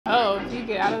if you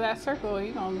get out of that circle,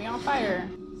 you're gonna be on fire.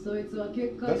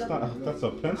 That's a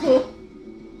pencil?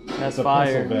 That's a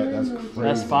fire. Pencil bat. That's crazy.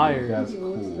 That's fire. That's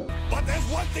cool. But there's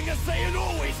one thing a saying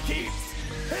always keeps.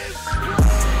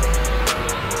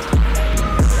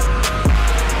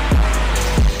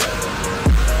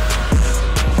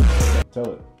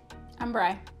 Tell it. I'm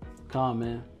Bri. Come on,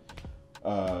 man.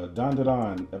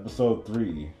 Dandadan, episode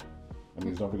 3. That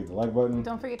means don't forget the like button.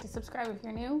 Don't forget to subscribe if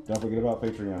you're new. Don't forget about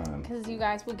Patreon. Because you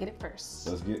guys will get it first.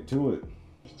 Let's get to it.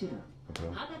 Okay.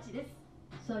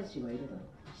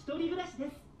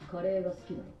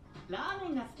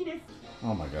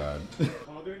 Oh my god.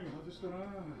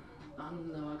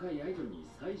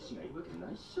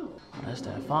 That's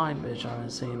that fine bitch I've been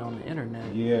seeing on the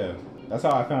internet. Yeah, that's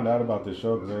how I found out about this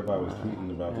show, because everybody was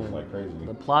tweeting about this like crazy.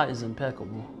 The plot is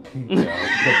impeccable.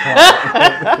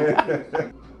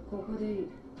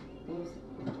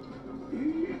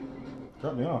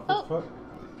 Drop me off. What the fuck?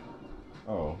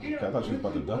 Oh, okay, I thought she was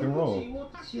about to duck and roll.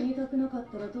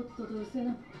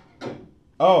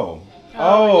 Oh,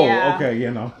 yeah. Okay,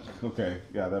 yeah, no, okay,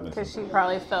 yeah, that makes sense. Because she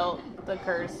probably felt the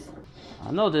curse.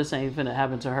 I know this ain't finna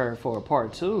happen to her for a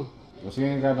part 2. Well, she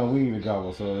ain't got no weed to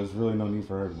gobble, so there's really no need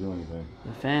for her to do anything.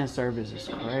 The fan service is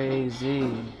crazy.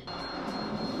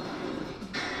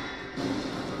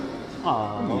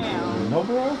 Aww. Yeah. No,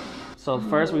 bro? So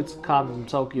first we copied from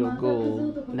Tokyo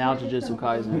Ghoul, now Jujutsu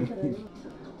Kaisen.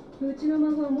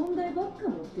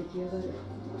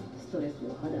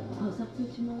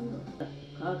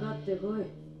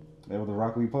 That with the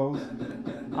Rock Lee pose?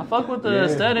 I fuck with the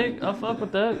aesthetic. I fuck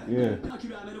with that. Yeah.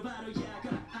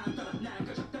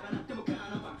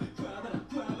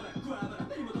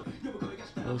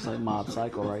 Looks like Mob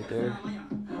Psycho right there.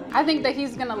 I think that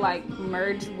he's gonna like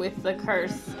merge with the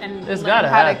curse and It's learn gotta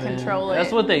how happen. to control it.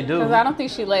 That's what they do. Because I don't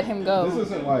think she let him go. This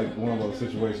isn't like one of those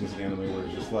situations in anime where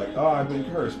it's just like, oh, I've been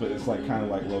cursed, but it's like kind of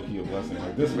like low-key a blessing.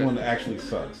 Like this one actually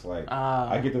sucks. Like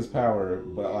I get this power,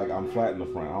 but like I'm flat in the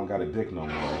front. I don't got a dick no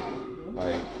more.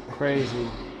 Like crazy.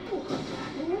 What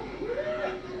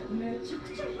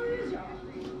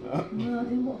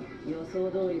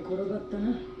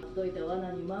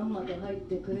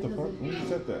the fuck? Who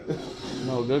said that?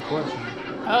 No, good question.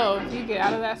 Oh, if you get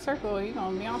out of that circle, you're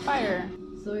gonna be on fire.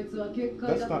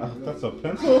 That's a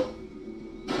pencil?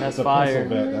 That's a fire. Pencil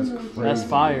bat. That's crazy. That's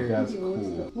fire. That's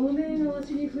cool.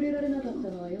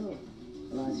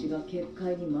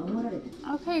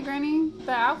 Okay, Granny,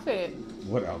 the outfit.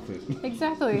 What outfit?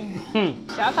 Exactly.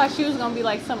 I thought she was gonna be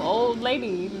like some old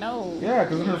lady. No. Yeah,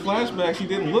 because in her flashback, she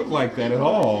didn't look like that at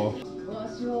all.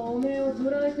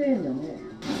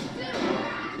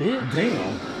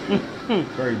 Damn.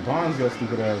 Barry Bonds got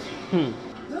stupid ass.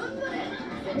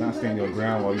 Not stand your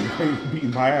ground while you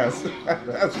beating my ass.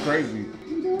 That's crazy.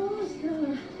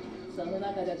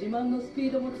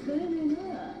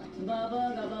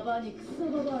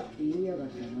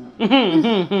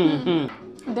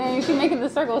 Dang, she making the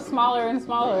circle smaller and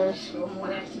smaller.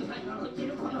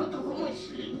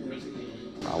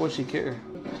 Why would she care?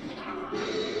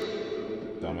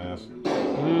 Dumbass.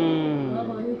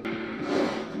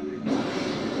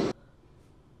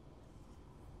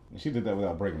 She did that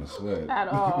without breaking a sweat. At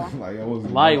all. Like it was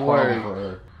light work for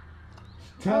her.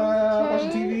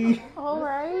 Watch TV. All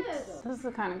right. This is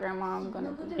the kind of grandma I'm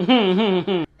gonna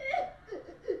be.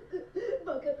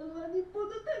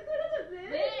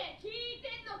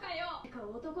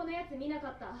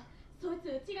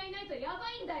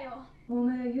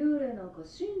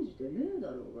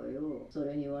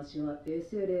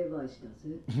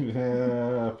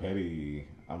 Yeah, petty.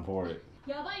 I'm for it.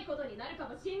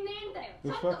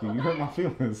 It's fucking, you hurt my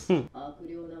feelings. I'm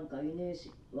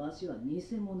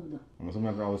assuming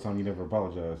after all this time you never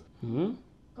apologized. Hmm?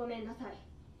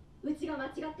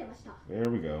 There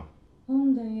we go.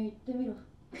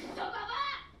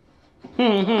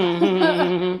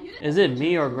 Is it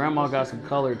me or grandma got some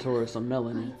color to her, some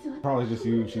melanin? Probably just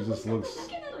you. She just looks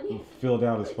filled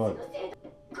out as fuck.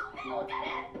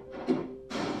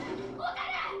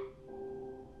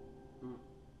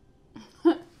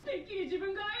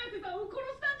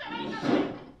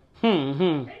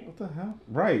 What the hell?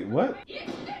 Right, what?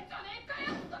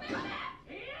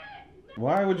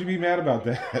 Why would you be mad about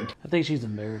that? I think she's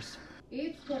embarrassed.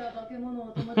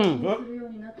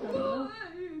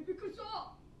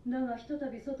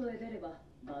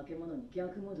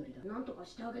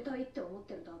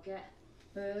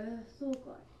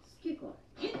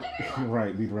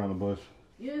 Right, beat around the bush.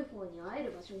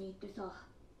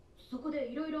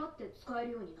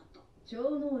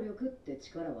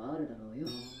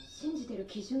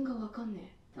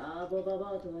 Oh,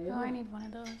 I need one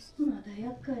of those.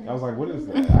 I was like, what is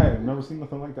that? I have never seen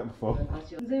nothing like that before.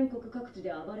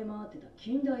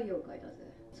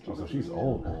 Oh, so she's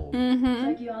old.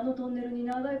 Mm-hmm.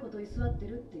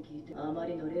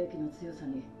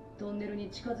 トンネルに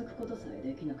近づくことさえ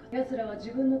できなかった。奴らは自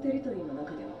分のテリトリーの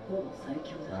中ではほぼ最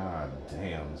強だ。Ah,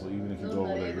 damn. So even if you go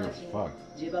over there, you're fucked.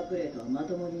 自爆霊とはま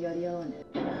ともにやり合わね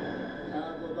え。ター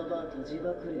ボババアと自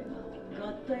爆霊が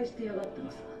合体してやがった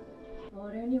のさ。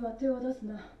俺には手を出す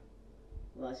な。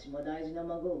わしも大事な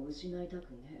孫を失いたくね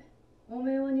え。お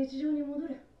めえは日常に戻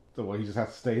れ。 So what, he just has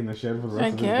to stay in the shed for the rest I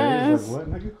of his guess. days? Like,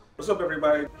 what, nigga? What's up,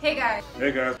 everybody? Hey guys.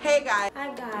 Hey, guys. Hey guys.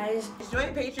 Hi guys.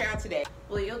 Join Patreon today.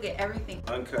 Well, you'll get everything.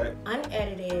 Uncut.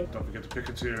 Unedited. Don't forget to pick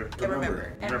a tier. And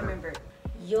remember.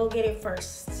 You'll get it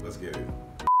first. Let's get it.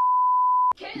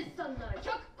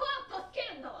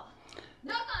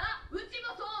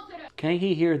 Can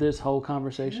he hear this whole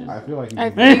conversation? I feel like I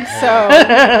he's think so.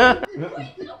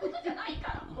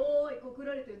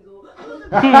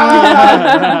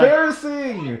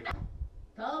 Embarrassing!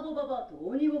 ターボババアと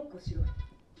鬼ごっこしろ。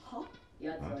は？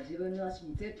奴は自分の足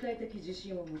に絶対的自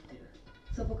信を持ってる。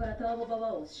そこからターボババ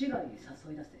アを市外に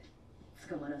誘い出せ。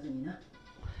捕まらずにな。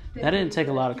 That didn't take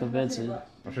a lot of convincing.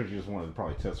 I'm sure she just wanted to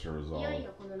probably test her resolve. いやいや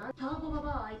このなターボバ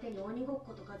バア相手に鬼ごっ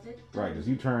ことか絶対 Right, because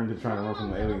you turned to trying to run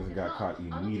from the aliens and got caught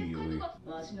immediately.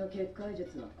 わしの結界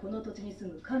術はこの土地に住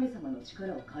む神様の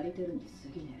力を借りてるに過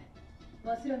ぎねえ。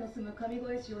わしらの住む神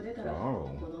越市を出たら、こ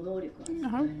の能力は使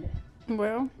えねえ。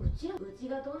 Well. うち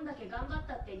がどんだけ頑張っ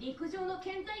たって陸上の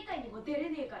県大会にも出れ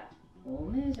ねえから。お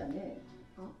めえじゃねえ。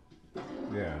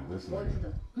 Yeah, this こい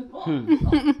nigga. つ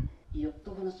だ。 やっ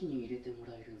と話に入れても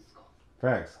らえるんですか。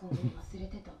 Facts. ごめん忘れ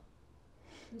てた。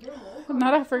でも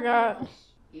Not I forgot.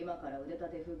 今から腕立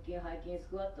て腹筋背筋ス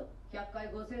クワット100回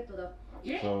5セットだ。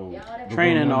 So,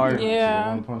 Training the art. Yeah.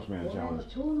 One Punch Man お前の challenge.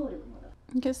 超能力もだ。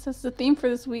 I guess that's the theme for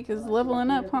this week is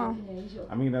leveling up, huh?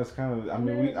 I mean, that's kind of. I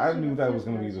mean, I knew that was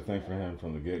going to be the thing for him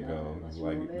from the get go.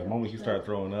 Like the moment he started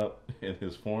throwing up in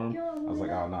his form, I was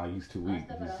like, oh no, he's too weak.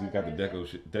 He got the Deku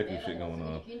shit going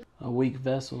on. A weak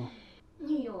vessel.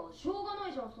 いやしょうがな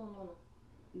いじゃんそんなの。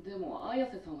でも綾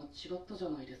瀬さんは違ったじゃ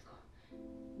ないですか。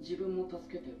自分も助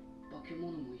けて化け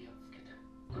物もやっつけて。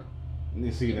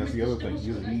 You see, that's the other thing.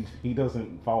 He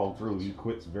doesn't follow through. He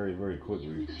quits very, very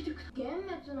quickly. 幻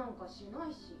滅なんかしな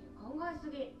いし考えす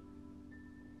ぎ。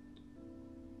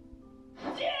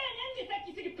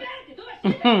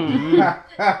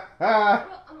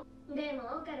でも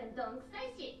オカルンどんくさ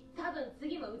いし多分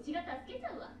次もうちが助けち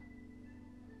ゃうわ。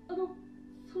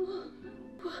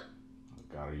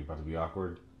God, are you about to be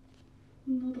awkward?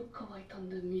 喉乾いたん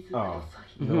で水くだ Oh, さ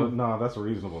い。 no, that's a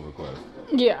reasonable request.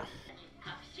 Yeah.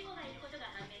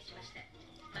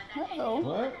 Uh-oh.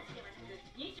 What?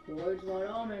 こいつは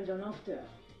ラーメンじゃなくて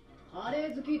カレ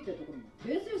ー好きってところも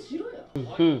訂正しろよ。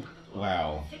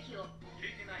 Wow.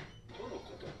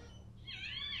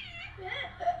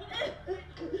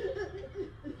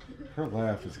 Her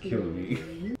laugh is killing me.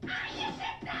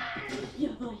 や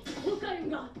ばい、オカルン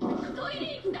がトイ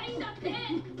レ行きたいんだって。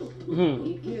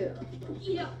 行けよ。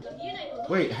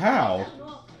 Wait, how?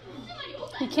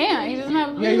 He can't. He doesn't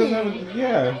have. Yeah, he doesn't have.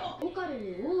 Yeah. オカル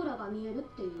にオーラが見えるっ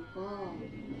ていうか、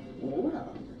オーラ？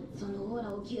そのオー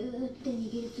ラをギューって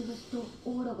握りつぶすと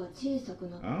オーラが小さく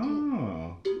なって、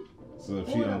 Oh. So if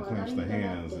she unclenches the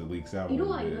hands, it leaks out a 色 little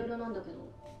はいろい bit. ろなんだけ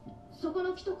ど、そこ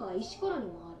の木とか石ころに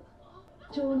もある。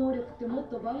超能力ってもっ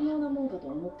と万能なもんかと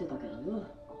思ってたけどよ。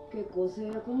結構制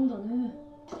約んだね。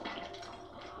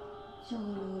超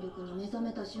能力に目覚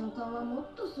めた瞬間はも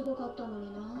っとすごかったの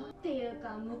にな。っていう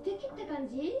か無敵って感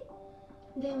じ？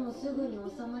でもすぐに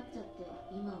収まっちゃって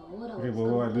今はオーラを Okay, but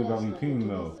what do I do about Lupine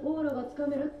though? オーラがつか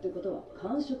めるってことは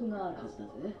感触があるはずだ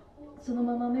ぜ。その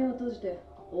まま目を閉じて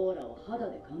オーラを肌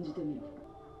で感じてみろ。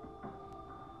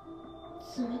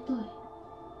冷た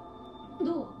い。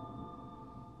どう？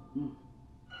うん。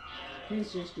変身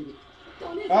してる。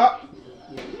 Ah!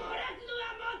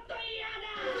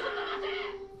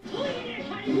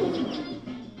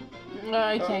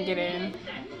 I can't get in.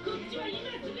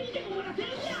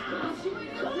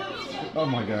 Oh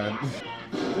my god.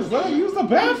 Just let him use the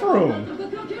bathroom!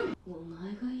 お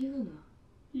前が言うな。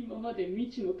今まで未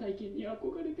知の体験に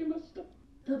憧れてました。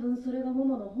多分それがモ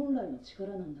モの本来の力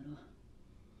なんだろ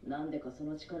う。なんでかそ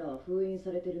の力は封印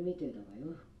されてるみてえだが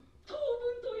よ。 当分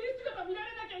トイレ姿見られ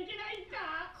なきゃいけないんか。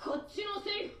こっちのセ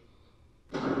リフ。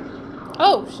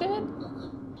 Oh shit.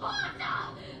 ばあち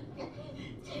ゃん！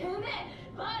てめえ、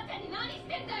ばあちゃんに何し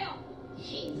てんだよ！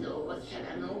 心臓発作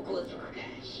か脳梗塞か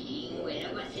死因を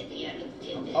選ばせてやるっ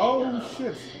てんだよ。 Oh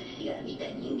shit. が見た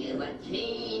人間は全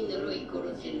員呪い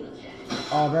殺せるのさ。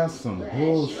 Oh, that's some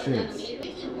bullshit.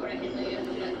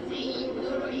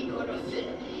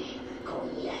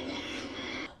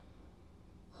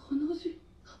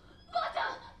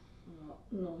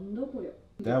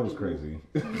 That was crazy.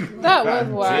 That was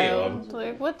wild.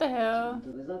 Like, what the hell?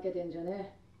 ふざけてんじゃ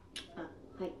ねえ。あ、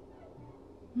はい。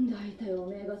大体お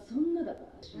めえがそんなだか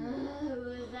ら。うざ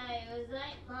いうざ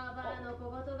い。ババアの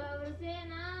小言がうるせえ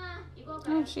な。行こう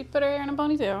か。 Oh, she put her hair in a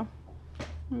ponytail.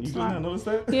 You It's did not not. notice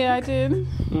that? Yeah, I did.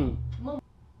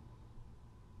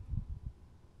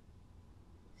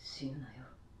 死ぬなよ。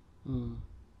うん。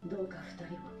どうか二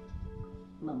人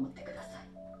を守ってください。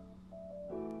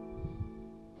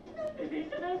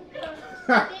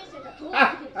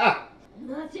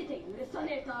マジで許さ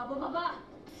ねえとアボババ。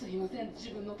すいません、自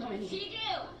分のために。ひげ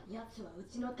よ。奴はう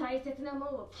ちの大切なもん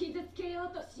を傷つけよ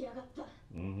うとしやがった。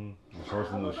Mm-hmm.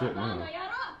 First in the shit ババア now. の野郎、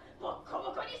ボッコ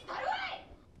ボコにしたるわい。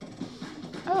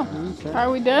 Oh,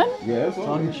 are we done? Yeah, it's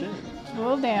Talking on. shit.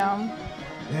 Well, damn.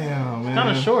 Damn, man.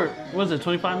 Kind of short. What was it,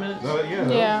 25 minutes? Yeah.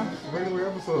 Yeah. Regular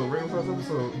episode, regular size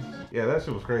episode. Yeah, that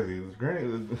shit was crazy.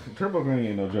 Granny, Turbo Granny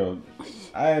ain't no joke.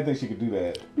 I didn't think she could do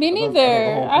that. Me I neither. thought the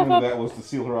I whole point thought of that was to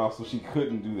seal her off so she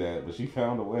couldn't do that, but she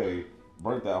found a way.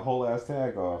 Burnt that whole ass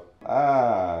tag off.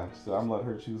 So I'm letting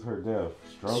her choose her death.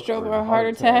 Stroke or heart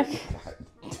attack.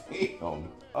 God damn.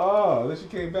 Oh, then she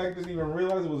came back, didn't even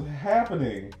realize it was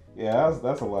happening. Yeah,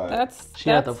 that's a lot. She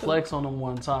had to flex on him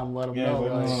one time, let him Yeah, know.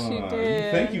 like, Like, She You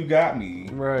did. think you got me.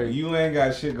 Right. You ain't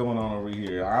got shit going on over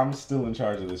here. I'm still in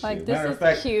charge of this Like, shit. this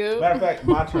is cute. Matter of fact,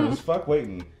 my turn is fuck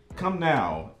waiting. Come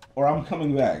now, or I'm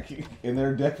coming back. And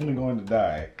they're definitely going to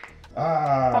die.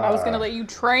 Thought I was gonna let you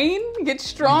train, get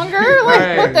stronger.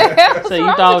 Right. Like, what the hell? so you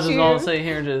thought I was just gonna sit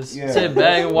here and just sit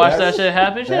back and watch that shit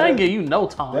happen? Shit, I ain't give you no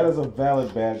time. That is a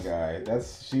valid bad guy.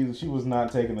 She was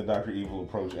not taking the Dr. Evil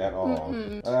approach at all.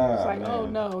 It's like, oh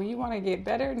no, you want to get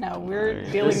better? No, we're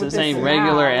dealing with this. This ain't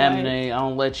regular now. anime. Like, I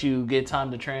don't let you get time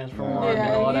to transform. And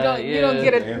yeah, all that. you don't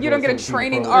get a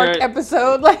training arc Right.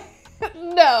 episode. Like,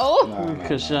 no.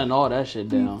 Cause shutting all that shit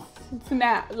down. It's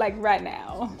not like right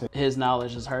now. His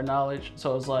knowledge is her knowledge,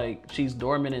 so it's like she's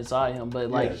dormant inside him. But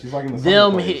like, she's like in the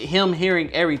same place. him hearing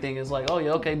everything is like, oh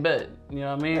yeah, okay, bet. You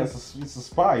know what I mean? Yeah, it's a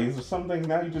spy. There's some things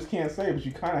now you just can't say, but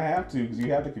you kind of have to because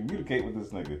you have to communicate with this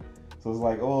nigga. So it's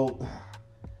like, oh,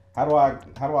 how do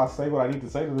I say what I need to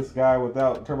say to this guy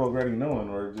without Turbo Granny knowing,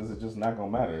 or is it just not gonna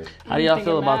matter? How do y'all think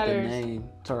feel it about the matters. name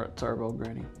Turbo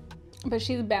Granny? But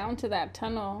she's bound to that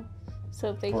tunnel. So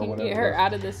if they For can whatever get her reason.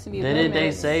 out of the city Didn't they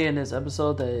limits. say in this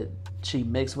episode that she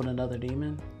mixed with another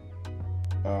demon?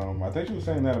 I think she was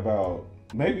saying that about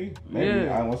maybe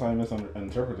Yeah. unless I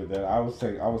misinterpreted that. I was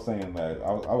saying that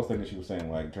I was thinking she was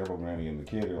saying like Turbo Granny and the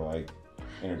kid are like.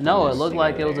 No, it looked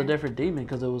like it was a different demon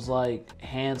because it was like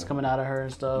hands coming out of her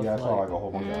and stuff. Yeah, I saw like a whole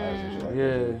bunch of eyes and shit like that.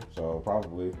 Yeah. Too. So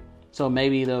probably. So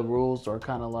maybe the rules are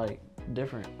kind of like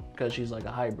different because she's like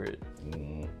a hybrid.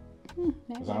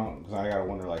 Because I gotta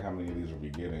wonder like how many of these are we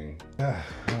getting.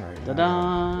 Alright.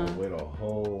 Da-da. Wait a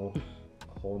whole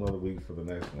another week for the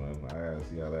next one. I gotta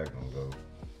see how that gonna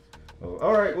go.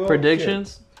 All right. Well,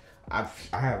 Predictions? shit.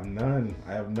 I have none.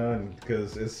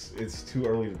 Because it's too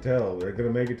early to tell. They're gonna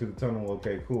make it to the tunnel.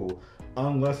 Okay, cool.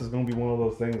 Unless it's gonna be one of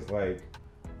those things like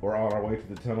we're on our way to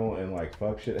the tunnel and like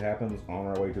fuck shit happens on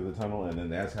our way to the tunnel, and then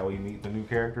that's how we meet the new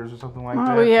characters or something like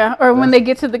that. Oh yeah, or when they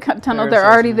get to the tunnel, they're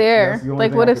already there. That's the only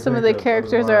Like, thing what I if can some of think the of,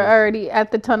 characters are otherwise- already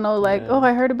at the tunnel? Like, oh,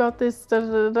 I heard about this. Da,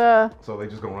 da, da, da. So they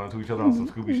just gonna run into each other on some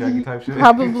Scooby Shaggy type shit.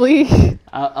 Probably.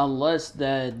 Unless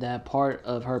that part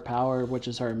of her power, which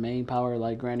is her main power,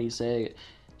 like Granny said,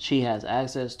 she has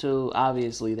access to.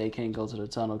 Obviously, they can't go to the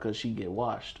tunnel because she get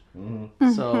washed.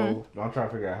 So I'm trying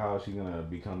to figure out how she's gonna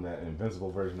become that invincible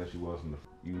version that she was in the.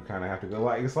 You kind of have to go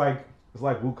like it's like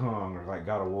Wukong or like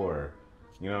God of War.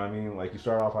 You know what I mean? Like you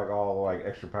start off like all like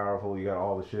extra powerful, you got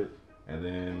all the shit, and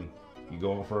then you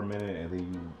go on for a minute, and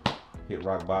then you hit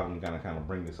rock bottom and kind of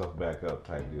bring yourself back up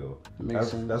type deal.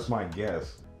 That's my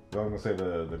guess. I was gonna say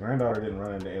the granddaughter didn't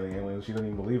run into aliens. She doesn't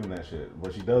even believe in that shit,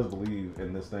 but she does believe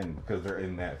in this thing because they're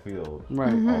in that field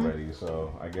already.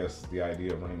 So I guess the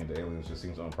idea of running into aliens just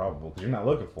seems improbable because you're not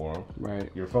looking for them.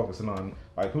 Right. You're focusing on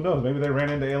like who knows? Maybe they ran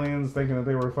into aliens thinking that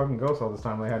they were fucking ghosts all this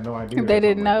time. They had no idea. They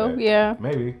didn't know. Like that. Yeah.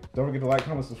 Maybe. Don't forget to like,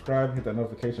 comment, subscribe, hit that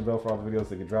notification bell for all the videos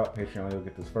that get dropped. Patreon, you'll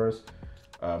get this first.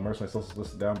 Merch my socials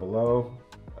listed down below.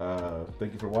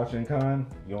 Thank you for watching, Con.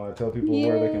 You want to tell people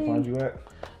where they can find you at?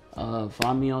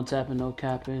 Find me on Tapping No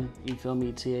Capping. You feel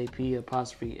me?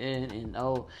 TAP_N and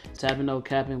O. Tapping No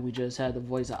Capping. We just had the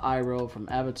voice of Iroh from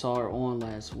Avatar on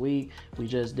last week. We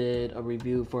just did a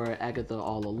review for Agatha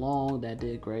All Along. That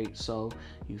did great. So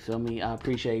you feel me? I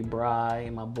appreciate Bri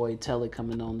and my boy Telly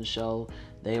coming on the show.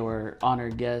 They were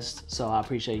honored guests. So I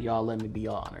appreciate y'all letting me be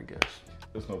your honored guest.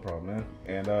 It's no problem, man.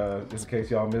 And just in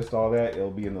case y'all missed all that,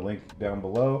 it'll be in the link down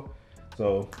below.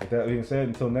 So with that being said,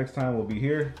 until next time, we'll be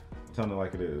here telling it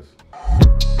like it is.